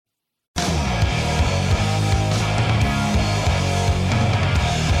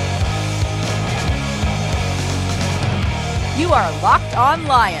are Locked On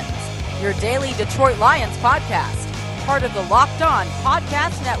Lions, your daily Detroit Lions podcast, part of the Locked On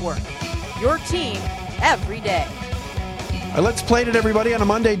Podcast Network, your team every day. All right, let's play it, everybody, on a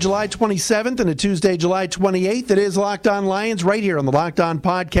Monday, July 27th and a Tuesday, July 28th. It is Locked On Lions right here on the Locked On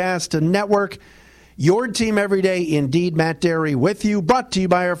Podcast Network. Your team every day. Indeed, Matt Derry with you. Brought to you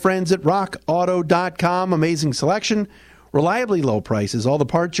by our friends at rockauto.com. Amazing selection, reliably low prices, all the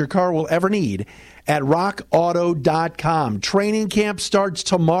parts your car will ever need at rockauto.com. Training camp starts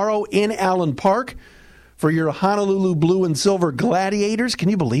tomorrow in Allen Park for your Honolulu Blue and Silver Gladiators. Can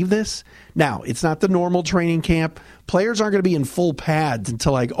you believe this? Now, it's not the normal training camp. Players aren't going to be in full pads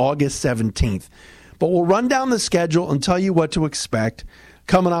until like August 17th. But we'll run down the schedule and tell you what to expect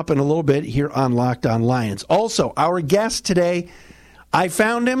coming up in a little bit here on Locked On Lions. Also, our guest today, I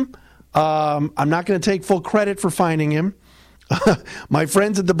found him. I'm not going to take full credit for finding him. My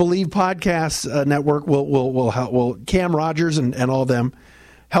friends at the Believe Podcast Network will Cam Rogers and all them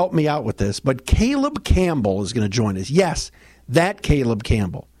help me out with this. But Caleb Campbell is going to join us. Yes, that Caleb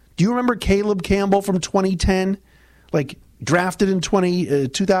Campbell. Do you remember Caleb Campbell from 2010? Like drafted in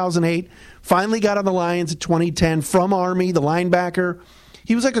 2008, finally got on the Lions in 2010 from Army, the linebacker.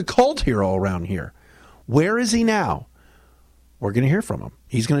 He was like a cult hero around here. Where is he now? We're going to hear from him.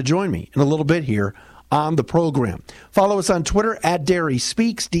 He's going to join me in a little bit here on the program. Follow us on Twitter at Derry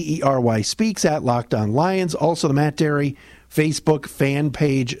Speaks, DERY Speaks, at Locked On Lions. Also the Matt Derry Facebook fan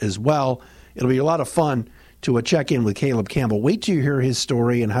page as well. It'll be a lot of fun to check in with Caleb Campbell. Wait till you hear his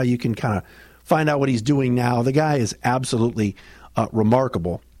story and how you can kind of find out what he's doing now. The guy is absolutely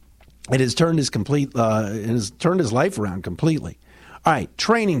remarkable. It has turned his life around completely. All right,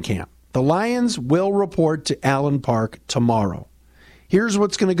 training camp. The Lions will report to Allen Park tomorrow. Here's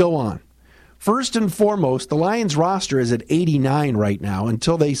what's going to go on. First and foremost, the Lions roster is at 89 right now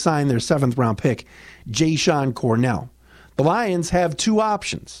until they sign their 7th-round pick, Jayshon Cornell. The Lions have two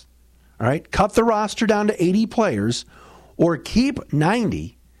options. All right, cut the roster down to 80 players or keep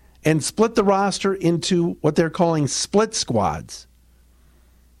 90 and split the roster into what they're calling split squads.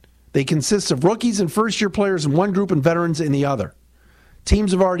 They consist of rookies and first-year players in one group and veterans in the other.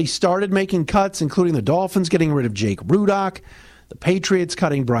 Teams have already started making cuts, including the Dolphins getting rid of Jake Rudock, the Patriots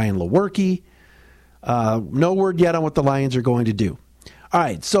cutting Brian Lewerke. No word yet on what the Lions are going to do. All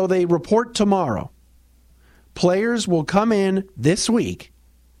right, so they report tomorrow. Players will come in this week,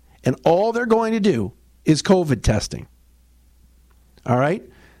 and all they're going to do is COVID testing. All right?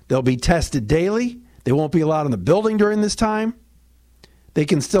 They'll be tested daily. They won't be allowed in the building during this time. They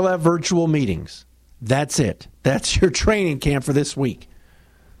can still have virtual meetings. That's it. That's your training camp for this week.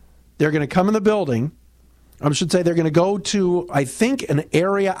 They're going to come in the building. I should say they're going to go to, I think, an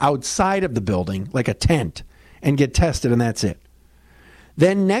area outside of the building, like a tent, and get tested, and that's it.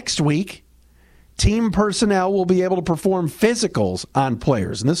 Then next week, team personnel will be able to perform physicals on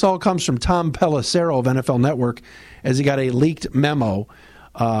players. And this all comes from Tom Pelissero of NFL Network, as he got a leaked memo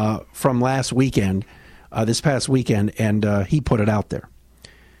from last weekend, this past weekend, and he put it out there.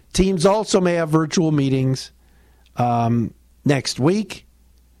 Teams also may have virtual meetings next week,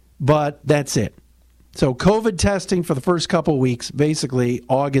 but that's it. So COVID testing for the first couple of weeks, basically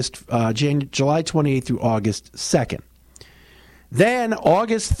July 28th through August 2nd. Then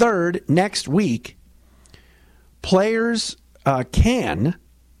August 3rd, next week, players can,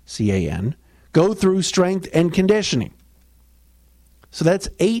 C-A-N, go through strength and conditioning. So that's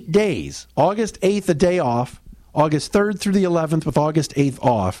 8 days. August 8th, a day off. August 3rd through the 11th with August 8th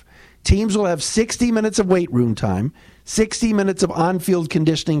off. Teams will have 60 minutes of weight room time, 60 minutes of on-field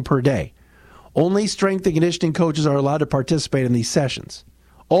conditioning per day. Only strength and conditioning coaches are allowed to participate in these sessions.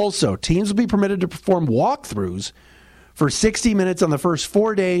 Also, teams will be permitted to perform walkthroughs for 60 minutes on the first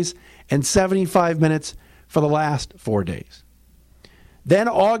 4 days and 75 minutes for the last 4 days. Then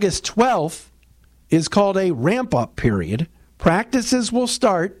August 12th is called a ramp-up period. Practices will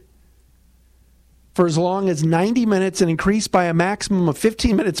start for as long as 90 minutes and increase by a maximum of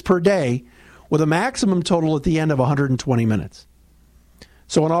 15 minutes per day, with a maximum total at the end of 120 minutes.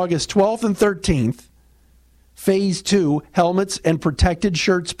 So on August 12th and 13th, Phase 2, helmets and protected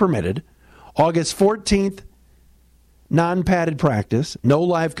shirts permitted. August 14th, non-padded practice, no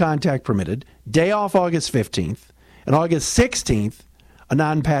live contact permitted. Day off August 15th. And August 16th, a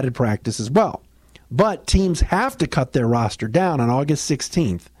non-padded practice as well. But teams have to cut their roster down on August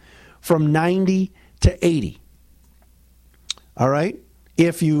 16th from 90 to 80. All right?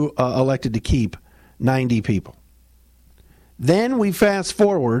 If you elected to keep 90 people. Then we fast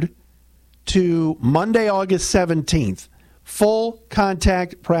forward to Monday, August 17th. Full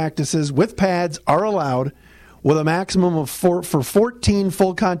contact practices with pads are allowed with a maximum of 14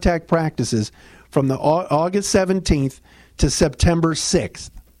 full contact practices from the August 17th to September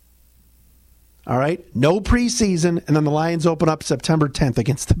 6th. All right? No preseason, and then the Lions open up September 10th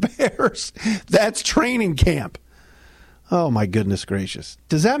against the Bears. That's training camp. Oh, my goodness gracious.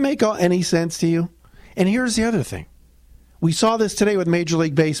 Does that make any sense to you? And here's the other thing. We saw this today with Major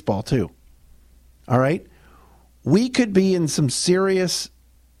League Baseball, too. All right? We could be in some serious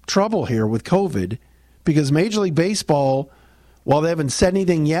trouble here with COVID because Major League Baseball, while they haven't said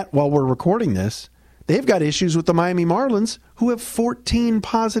anything yet while we're recording this, they've got issues with the Miami Marlins who have 14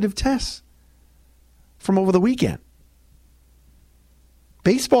 positive tests from over the weekend.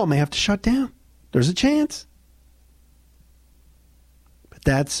 Baseball may have to shut down. There's a chance. But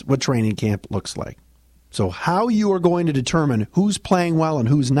that's what training camp looks like. So how you are going to determine who's playing well and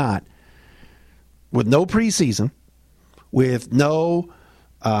who's not, with no preseason, with no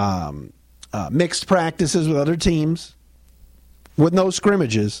mixed practices with other teams, with no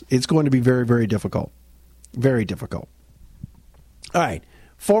scrimmages, it's going to be very, very difficult. Very difficult. All right.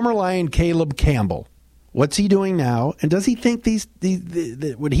 Former Lion Caleb Campbell. What's he doing now? And does he think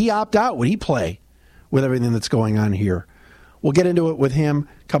would he opt out? Would he play with everything that's going on here? We'll get into it with him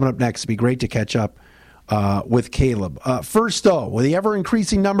coming up next. It'd be great to catch up with Caleb. First, though, with the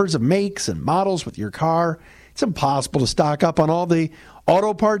ever-increasing numbers of makes and models with your car, it's impossible to stock up on all the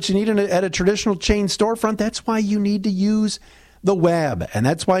auto parts you need at a traditional chain storefront. That's why you need to use the web, and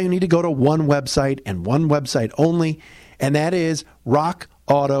that's why you need to go to one website and one website only, and that is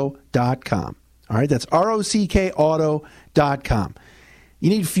rockauto.com. All right, that's rockauto.com. You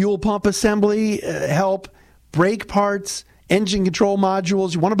need fuel pump assembly help, brake parts, engine control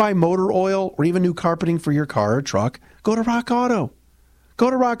modules. You want to buy motor oil or even new carpeting for your car or truck, go to Rock Auto. Go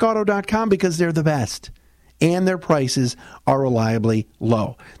to rockauto.com because they're the best, and their prices are reliably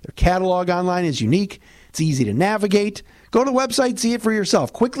low. Their catalog online is unique. It's easy to navigate. Go to the website, see it for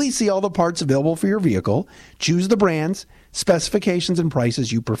yourself. Quickly see all the parts available for your vehicle. Choose the brands, specifications, and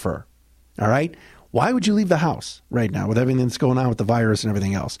prices you prefer. All right? Why would you leave the house right now with everything that's going on with the virus and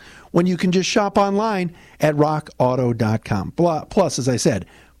everything else when you can just shop online at rockauto.com? Plus, as I said,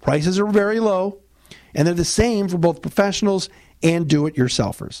 prices are very low, and they're the same for both professionals and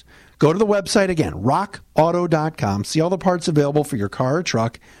do-it-yourselfers. Go to the website again, rockauto.com. See all the parts available for your car or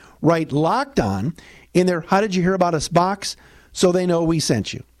truck. Write Locked On in their How Did You Hear About Us box so they know we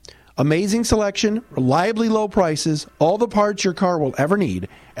sent you. Amazing selection, reliably low prices, all the parts your car will ever need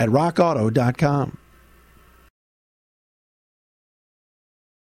at rockauto.com.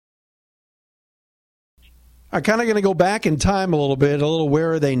 I'm kind of going to go back in time a little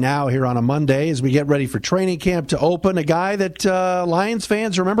where are they now here on a Monday as we get ready for training camp to open. A guy that Lions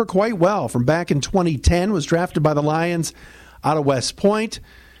fans remember quite well from back in 2010, was drafted by the Lions out of West Point,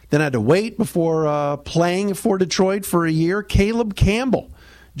 then had to wait before playing for Detroit for a year. Caleb Campbell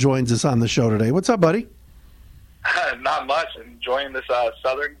joins us on the show today. What's up, buddy? Not much. Enjoying this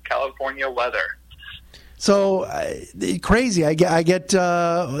Southern California weather. So crazy. I get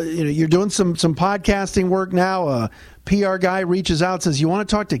you're doing some podcasting work now. A PR guy reaches out, says, you want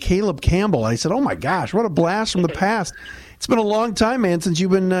to talk to Caleb Campbell? I said, oh my gosh, what a blast from the past. It's been a long time, man, since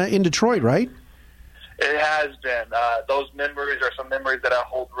you've been in Detroit, right? It has been. Those memories are some memories that I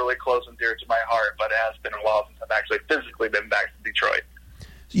hold really close and dear to my heart, but it has been a while since I've actually physically been back to Detroit.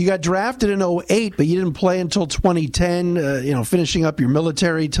 You got drafted in 2008, but you didn't play until 2010, finishing up your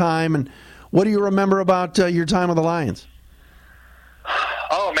military time. And what do you remember about your time with the Lions?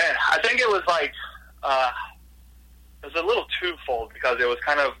 Oh, man. I think it was like it was a little twofold because it was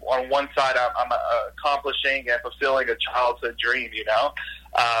kind of on one side I'm accomplishing and fulfilling a childhood dream,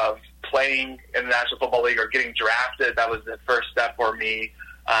 playing in the National Football League or getting drafted. That was the first step for me.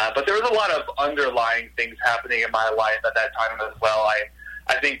 But there was a lot of underlying things happening in my life at that time as well.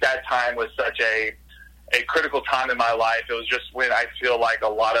 I think that time was such a critical time in my life. It was just when I feel like a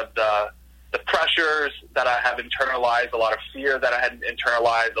lot of the pressures that I have internalized, a lot of fear that I had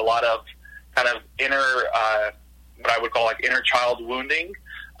internalized, a lot of kind of inner, what I would call like inner child wounding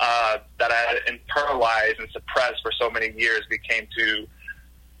that I had internalized and suppressed for so many years became to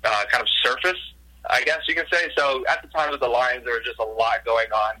kind of surface, I guess you can say. So at the time of the Lions, there was just a lot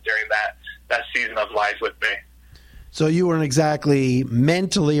going on during that season of life with me. So you weren't exactly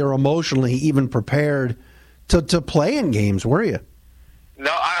mentally or emotionally even prepared to play in games, were you?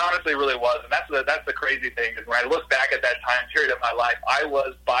 No, I honestly really was. And that's the crazy thing is when I look back at that time period of my life, I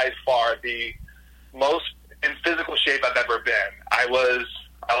was by far the most in physical shape I've ever been. I would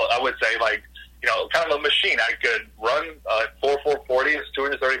say kind of a machine. I could run 4.40, it's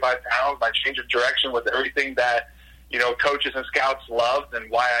 235 pounds. My change of direction was everything that coaches and scouts loved, and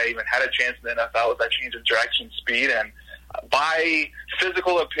why I even had a chance in the NFL was that change of direction, speed, and by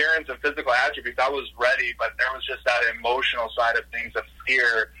physical appearance and physical attributes, I was ready, but there was just that emotional side of things, of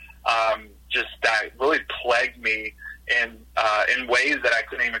fear, just that really plagued me in ways that I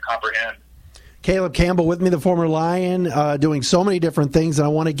couldn't even comprehend. Caleb Campbell with me, the former Lion, doing so many different things, and I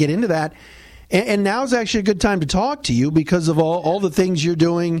want to get into that. And now's actually a good time to talk to you because of all the things you're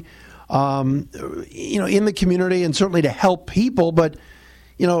doing, in the community and certainly to help people. But,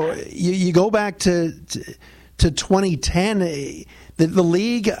 you go back to 2010, the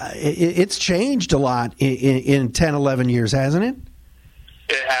league, it's changed a lot in 10, 11 years, hasn't it?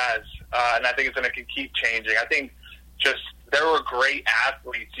 It has, and I think it's going to keep changing. I think just there were great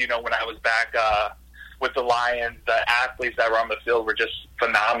athletes, when I was back with the Lions. The athletes that were on the field were just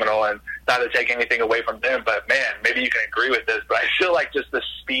phenomenal, and not to take anything away from them, but man, maybe you can agree with this, but I feel like just the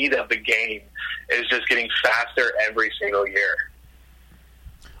speed of the game is just getting faster every single year.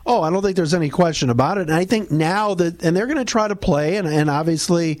 Oh, I don't think there's any question about it. And I think now that, and they're going to try to play, and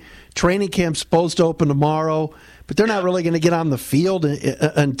obviously training camp's supposed to open tomorrow, but they're not really going to get on the field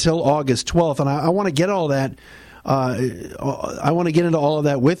until August 12th. And I want to get all that. I want to get into all of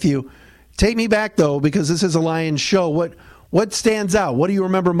that with you. Take me back, though, because this is a Lions show. What stands out? What do you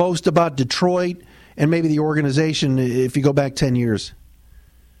remember most about Detroit and maybe the organization if you go back 10 years?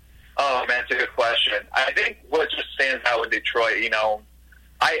 Oh, man, it's a good question. I think what just stands out with Detroit,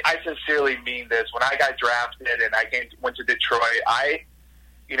 I sincerely mean this. When I got drafted and I went to Detroit, I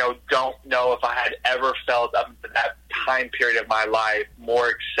don't know if I had ever felt up to that time period of my life more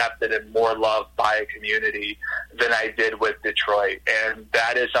accepted and more loved by a community than I did with Detroit. And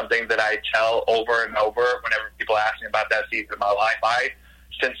that is something that I tell over and over whenever people ask me about that season of my life. I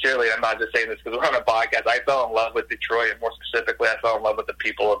sincerely, I'm not just saying this because we're on a podcast, I fell in love with Detroit, and more specifically, I fell in love with the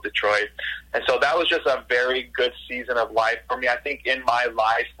people of Detroit. And so that was just a very good season of life for me. I think in my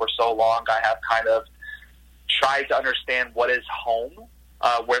life for so long, I have kind of tried to understand what is home.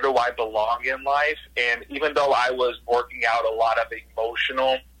 Where do I belong in life? And even though I was working out a lot of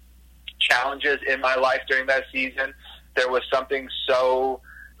emotional challenges in my life during that season, there was something so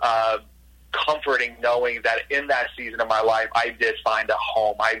comforting knowing that in that season of my life, I did find a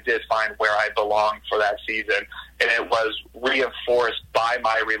home. I did find where I belonged for that season. And it was reinforced by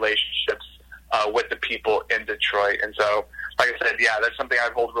my relationships with the people in Detroit. And so, like I said, yeah, that's something I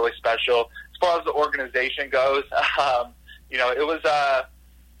hold really special. As far as the organization goes, it was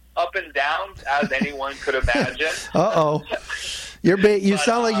up and down as anyone could imagine. Uh-oh. You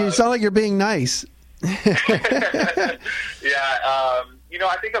sound like you're being nice. Yeah,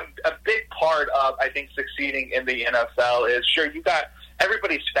 I think a big part of succeeding in the NFL is you got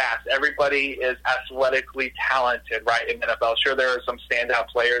everybody's fast, everybody is athletically talented, right? In the NFL, sure there are some standout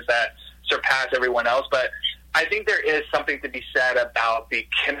players that surpass everyone else, but I think there is something to be said about the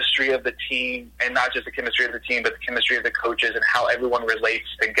chemistry of the team, and not just the chemistry of the team, but the chemistry of the coaches and how everyone relates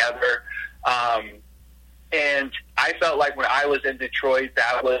together. And I felt like when I was in Detroit,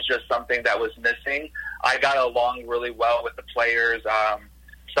 that was just something that was missing. I got along really well with the players.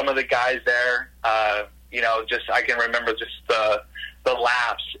 Some of the guys there, I can remember just the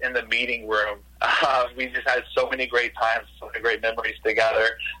laughs in the meeting room. We just had so many great times, so many great memories together.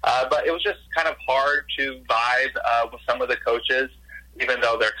 But it was just kind of hard to vibe with some of the coaches, even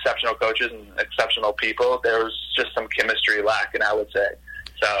though they're exceptional coaches and exceptional people. There was just some chemistry lacking, I would say.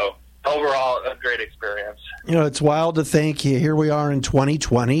 So overall, a great experience. It's wild to think here we are in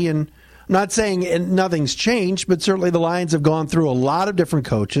 2020, and I'm not saying nothing's changed, but certainly the Lions have gone through a lot of different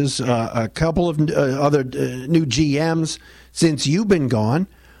coaches, a couple of other new GMs since you've been gone.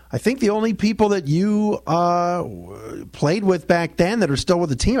 I think the only people that you played with back then that are still with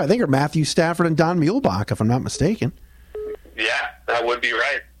the team, I think, are Matthew Stafford and Don Muhlbach, if I'm not mistaken. Yeah, that would be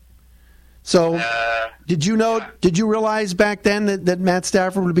right. So, did you realize back then that Matt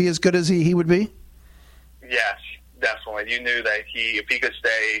Stafford would be as good as he would be? Yes, definitely. You knew that if he could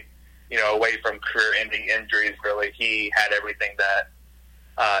stay, away from career-ending injuries, really, he had everything that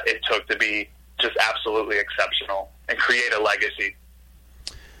it took to be just absolutely exceptional and create a legacy.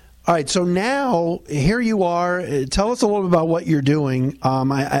 All right, so now here you are. Tell us a little bit about what you're doing.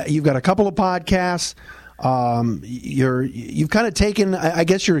 You've got a couple of podcasts. You've kind of taken, I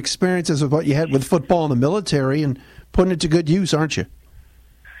guess, your experiences of what you had with football in the military and putting it to good use, aren't you?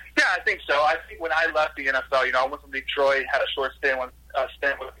 Yeah, I think so. I think when I left the NFL, I went from Detroit, had a short stint with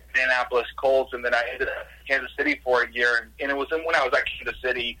the Indianapolis Colts, and then I ended up in Kansas City for a year. And it was when I was at Kansas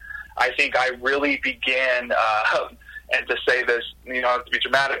City, I think I really began, and to say this, to be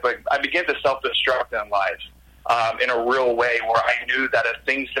dramatic, but I began to self-destruct in life in a real way, where I knew that if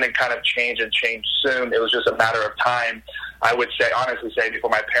things didn't kind of change and change soon, it was just a matter of time. I would honestly say, before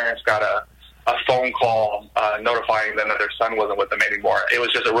my parents got a a phone call notifying them that their son wasn't with them anymore. It was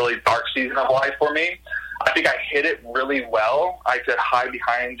just a really dark season of life for me. I think I hid it really well. I could hide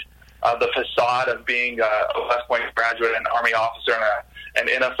behind the facade of being a West Point graduate, an Army officer, and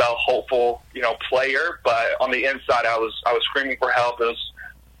an NFL hopeful, player. But on the inside, I was screaming for help. It was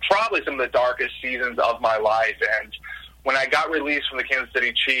probably some of the darkest seasons of my life. And when I got released from the Kansas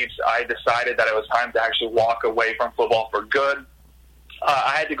City Chiefs, I decided that it was time to actually walk away from football for good.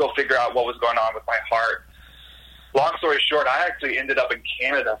 I had to go figure out what was going on with my heart. Long story short, I actually ended up in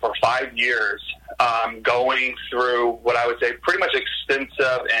Canada for 5 years, going through what I would say pretty much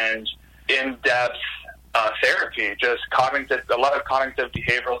extensive and in-depth therapy, just a lot of cognitive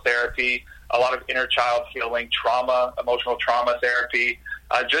behavioral therapy, a lot of inner child healing, trauma, emotional trauma therapy,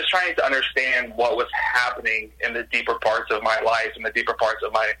 just trying to understand what was happening in the deeper parts of my life, in the deeper parts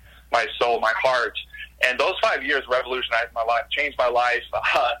of my soul, my heart. And those 5 years revolutionized my life, changed my life.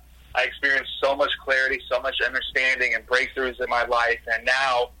 I experienced so much clarity, so much understanding and breakthroughs in my life. And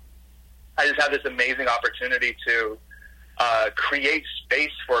now I just have this amazing opportunity to create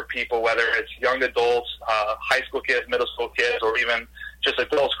space for people, whether it's young adults, high school kids, middle school kids, or even just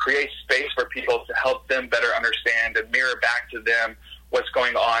adults, create space for people to help them better understand and mirror back to them what's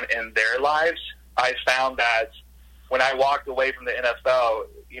going on in their lives. I found that when I walked away from the NFL,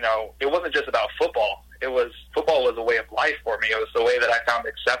 it wasn't just about football. Football was a way of life for me. It was the way that I found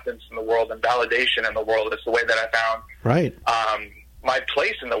acceptance in the world and validation in the world. It's the way that I found my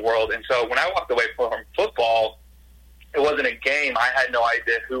place in the world. And so when I walked away from football, it wasn't a game. I had no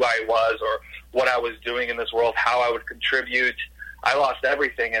idea who I was or what I was doing in this world, how I would contribute. I lost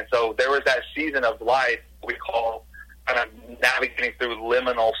everything. And so there was that season of life we call kind of navigating through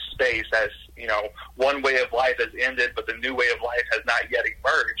liminal space, as, one way of life has ended, but the new way of life has not yet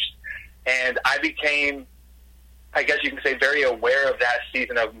emerged. And I became, I guess you can say, very aware of that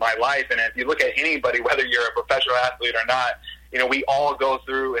season of my life. And if you look at anybody, whether you're a professional athlete or not, we all go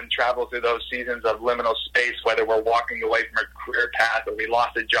through and travel through those seasons of liminal space, whether we're walking away from a career path or we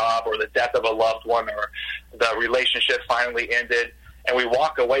lost a job or the death of a loved one or the relationship finally ended. And we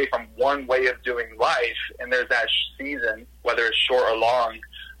walk away from one way of doing life, and there's that season, whether it's short or long,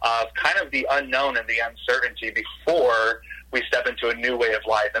 of kind of the unknown and the uncertainty before we step into a new way of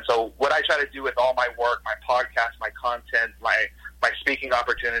life. And so what I try to do with all my work, my podcast, my content, my speaking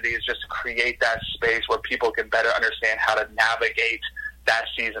opportunities, is just to create that space where people can better understand how to navigate that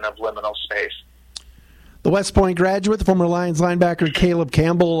season of liminal space. The West Point graduate, the former Lions linebacker Caleb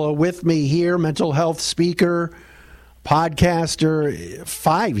Campbell, with me here, mental health speaker, podcaster.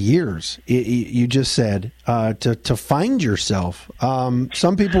 5 years, you just said, to find yourself.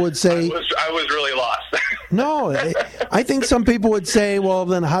 Some people would say I was really lost. No, I think some people would say, well,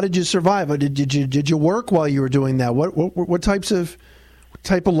 then how did you survive? Did you work while you were doing that? What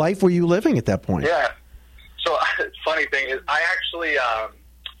type of life were you living at that point? Yeah. So funny thing is, I actually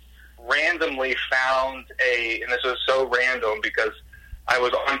randomly found and this was so random because I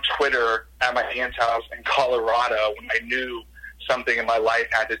was on Twitter at my aunt's house in Colorado when I knew something in my life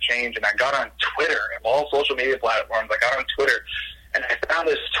had to change, and I got on Twitter, and all social media platforms. I got on Twitter, and I found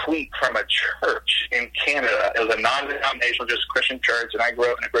this tweet from a church in Canada. It was a non-denominational, just Christian church, and I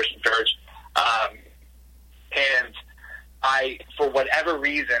grew up in a Christian church. And I, for whatever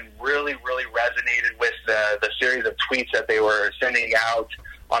reason, really, really resonated with the series of tweets that they were sending out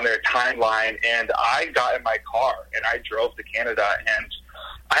on their timeline. And I got in my car, and I drove to Canada, and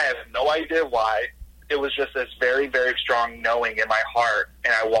I have no idea why. It was just this very, very strong knowing in my heart.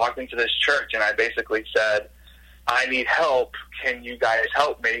 And I walked into this church, and I basically said, I need help. Can you guys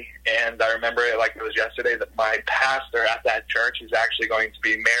help me? And I remember it like it was yesterday that my pastor at that church is actually going to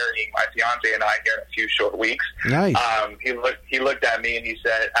be marrying my fiance and I here in a few short weeks. Nice. He looked at me and he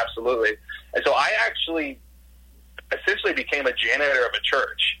said, absolutely. And so I actually essentially became a janitor of a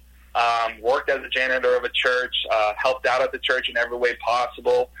church, worked as a janitor of a church, helped out at the church in every way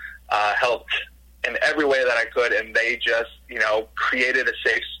possible, helped in every way that I could, and they just, created a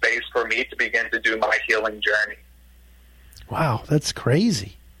safe space for me to begin to do my healing journey. Wow, that's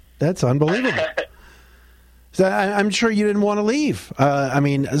crazy. That's unbelievable. So I'm sure you didn't want to leave.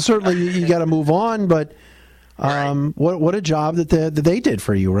 Certainly you got to move on, but Right. What a job that they did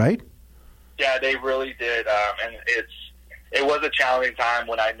for you, right? Yeah, they really did, and it was a challenging time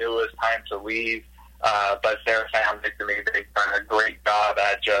when I knew it was time to leave, but their family, to me, they've done a great job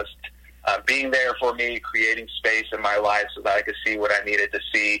at just being there for me, creating space in my life so that I could see what I needed to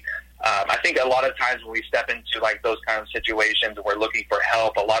see. I think a lot of times when we step into like those kind of situations and we're looking for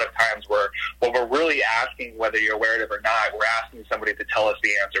help, a lot of times what we're really asking, whether you're aware of it or not, we're asking somebody to tell us the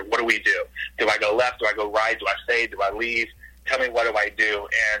answer. What do we do? Do I go left? Do I go right? Do I stay? Do I leave? Tell me, what do I do?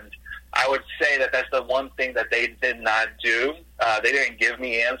 And I would say that that's the one thing that they did not do. They didn't give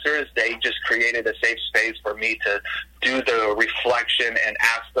me answers. They just created a safe space for me to do the reflection and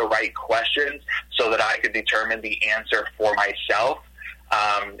ask the right questions so that I could determine the answer for myself.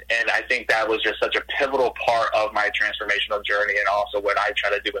 And I think that was just such a pivotal part of my transformational journey and also what I try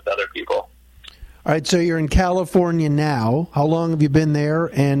to do with other people. All right, so you're in California now. How long have you been there,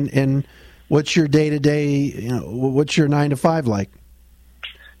 and what's your day-to-day, what's your 9 to 5 like?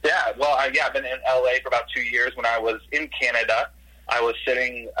 Yeah, well, I've been in LA for about 2 years. When I was in Canada, I was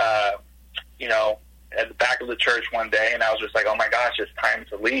sitting, at the back of the church one day, and I was just like, oh my gosh, it's time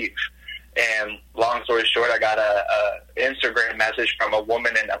to leave. And long story short, I got a Instagram message from a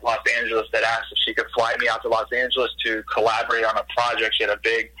woman in Los Angeles that asked if she could fly me out to Los Angeles to collaborate on a project. She had a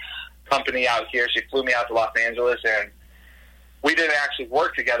big company out here. She flew me out to Los Angeles, and we didn't actually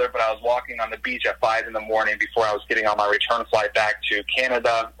work together, but I was walking on the beach at 5 in the morning before I was getting on my return flight back to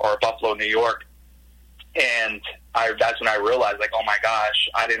Canada or Buffalo, New York. And that's when I realized, like, oh my gosh,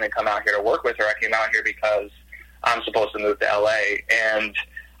 I didn't come out here to work with her. I came out here because I'm supposed to move to LA. And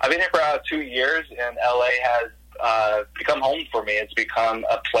I've been here for about 2 years, and LA has become home for me. It's become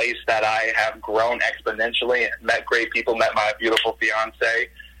a place that I have grown exponentially, met great people, met my beautiful fiance,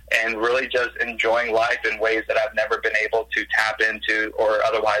 and really just enjoying life in ways that I've never been able to tap into or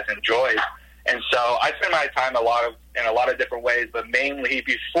otherwise enjoy. And so I spend my time in a lot of different ways, but mainly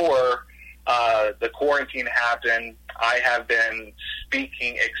before the quarantine happened, I have been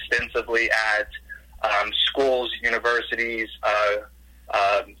speaking extensively at schools, universities,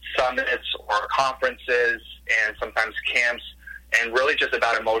 summits or conferences, and sometimes camps, and really just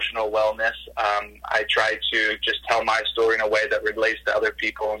about emotional wellness. I try to just tell my story in a way that relates to other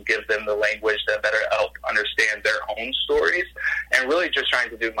people and give them the language that better help understand their own stories, and really just trying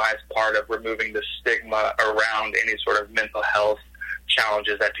to do my part of removing the stigma around any sort of mental health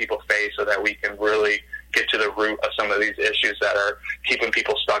challenges that people face so that we can really get to the root of some of these issues that are keeping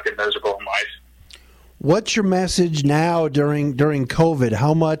people stuck and miserable in life. What's your message now during COVID?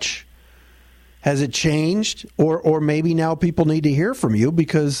 How much has it changed? Or maybe now people need to hear from you,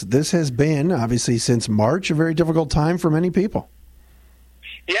 because this has been, obviously since March, a very difficult time for many people.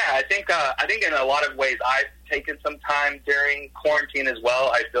 Yeah, I think in a lot of ways I've taken some time during quarantine as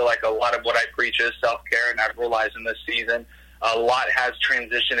well. I feel like a lot of what I preach is self-care, and I've realized in this season a lot has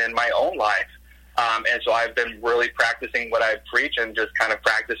transitioned in my own life. And so I've been really practicing what I preach and just kind of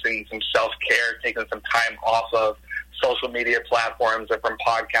practicing some self-care, taking some time off of social media platforms and from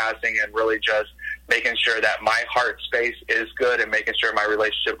podcasting, and really just making sure that my heart space is good and making sure my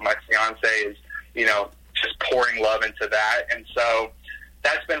relationship with my fiance is, just pouring love into that. And so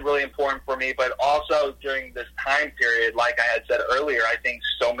that's been really important for me. But also during this time period, like I had said earlier, I think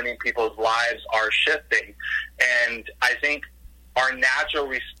so many people's lives are shifting. And I think our natural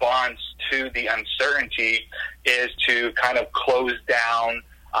response to the uncertainty is to kind of close down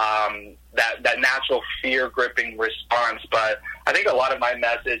that natural fear-gripping response. But I think a lot of my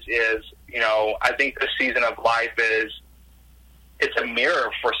message is, I think the season of life it's a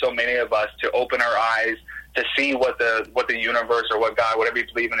mirror for so many of us to open our eyes to see what the universe or what God, whatever you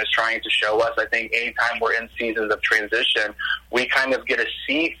believe in, is trying to show us. I think anytime we're in seasons of transition, we kind of get to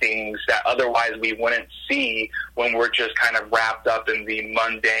see things that otherwise we wouldn't see when we're just kind of wrapped up in the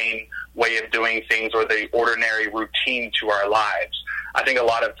mundane way of doing things or the ordinary routine to our lives. I think a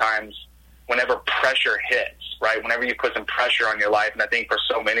lot of times whenever pressure hits, right, whenever you put some pressure on your life, and I think for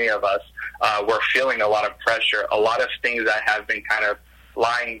so many of us, we're feeling a lot of pressure, a lot of things that have been kind of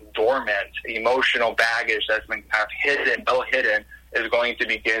lying dormant, emotional baggage that's been kind of well hidden, is going to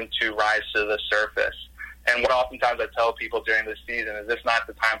begin to rise to the surface. And what oftentimes I tell people during this season is it's not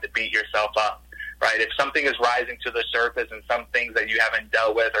the time to beat yourself up, right? If something is rising to the surface and some things that you haven't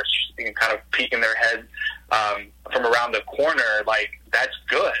dealt with are kind of peeking their head from around the corner, like, that's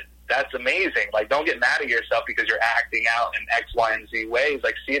good. That's amazing. Like, don't get mad at yourself because you're acting out in X, Y, and Z ways.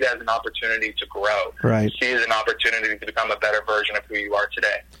 Like, see it as an opportunity to grow. Right. See it as an opportunity to become a better version of who you are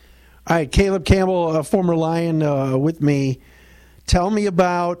today. All right, Caleb Campbell, a former Lion, with me. Tell me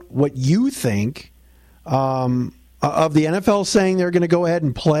about what you think of the NFL saying they're going to go ahead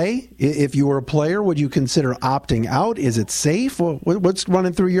and play. If you were a player, would you consider opting out? Is it safe? What's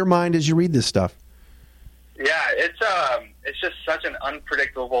running through your mind as you read this stuff? Yeah, it's just such an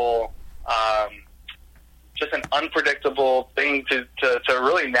unpredictable, thing to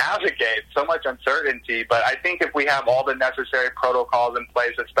really navigate. So much uncertainty. But I think if we have all the necessary protocols in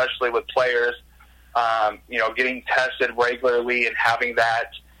place, especially with players, getting tested regularly and having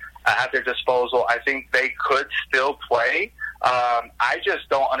that at their disposal, I think they could still play. I just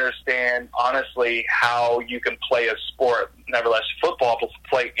don't understand, honestly, how you can play a sport, nevertheless football, but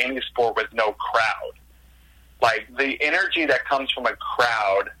play any sport with no crowd. Like, the energy that comes from a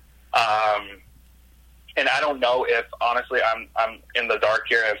crowd, and I don't know if, honestly, I'm in the dark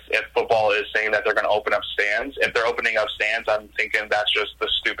here, if football is saying that they're going to open up stands. If they're opening up stands, I'm thinking that's just the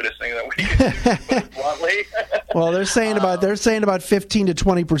stupidest thing that we can do, bluntly. Well, they're saying about 15 to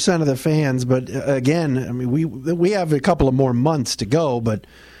 20% of the fans, but again, I mean, we have a couple of more months to go, but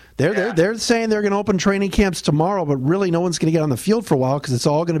they're saying they're going to open training camps tomorrow, but really no one's going to get on the field for a while because it's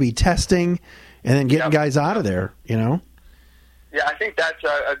all going to be testing and then getting guys out of there, you know? Yeah, I think that's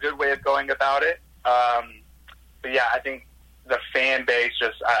a good way of going about it. But yeah, I think the fan base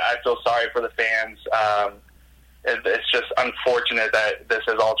I feel sorry for the fans. It's just unfortunate that this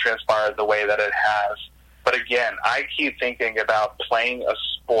has all transpired the way that it has. But again, I keep thinking about playing a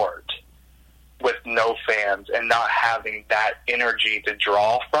sport with no fans and not having that energy to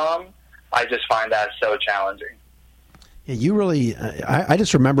draw from. I just find that so challenging. Yeah, you really. I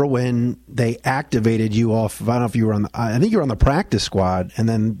just remember when they activated you off. I don't know if you were on. I think you were on the practice squad, and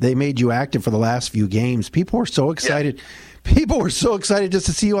then they made you active for the last few games. People were so excited. Yeah. People were so excited just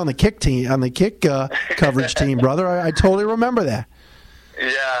to see you on the kick team, on the kick coverage team, brother. I totally remember that.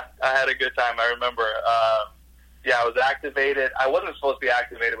 Yeah, I had a good time. I remember. I was activated. I wasn't supposed to be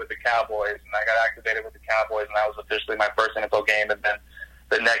activated with the Cowboys, and I got activated with the Cowboys, and that was officially my first NFL game. And then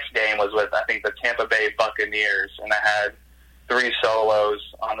the next game was with, I think, the Tampa Bay Buccaneers, and I had 3 solos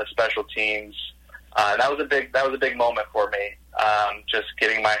on the special teams. That was a big moment for me. Just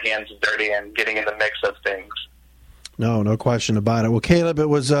getting my hands dirty and getting in the mix of things. No question about it. Well, Caleb, it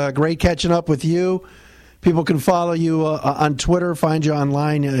was great catching up with you. People can follow you on Twitter, find you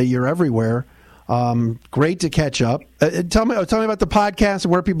online. You're everywhere. Great to catch up. Tell me about the podcast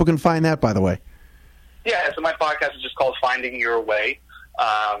and where people can find that, by the way. Yeah, so my podcast is just called Finding Your Way.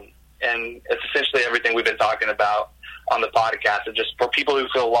 And it's essentially everything we've been talking about on the podcast. And just for people who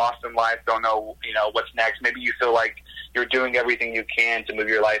feel lost in life, don't know, what's next. Maybe you feel like you're doing everything you can to move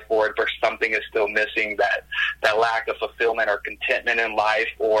your life forward, but something is still missing, that lack of fulfillment or contentment in life,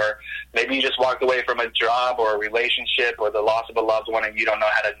 or maybe you just walked away from a job or a relationship or the loss of a loved one and you don't know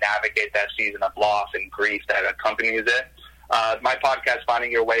how to navigate that season of loss and grief that accompanies it. My podcast,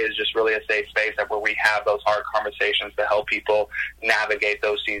 Finding Your Way, is just really a safe space where we have those hard conversations to help people navigate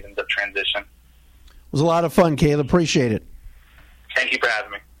those seasons of transition. It was a lot of fun, Caleb. Appreciate it. Thank you for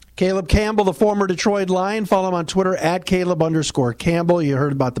having me. Caleb Campbell, the former Detroit Lion. Follow him on Twitter at Caleb_Campbell. You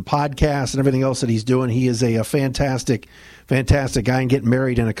heard about the podcast and everything else that he's doing. He is a fantastic, fantastic guy and getting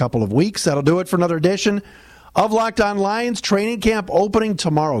married in a couple of weeks. That'll do it for another edition of Locked On Lions. Training camp opening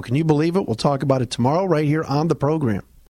tomorrow. Can you believe it? We'll talk about it tomorrow right here on the program.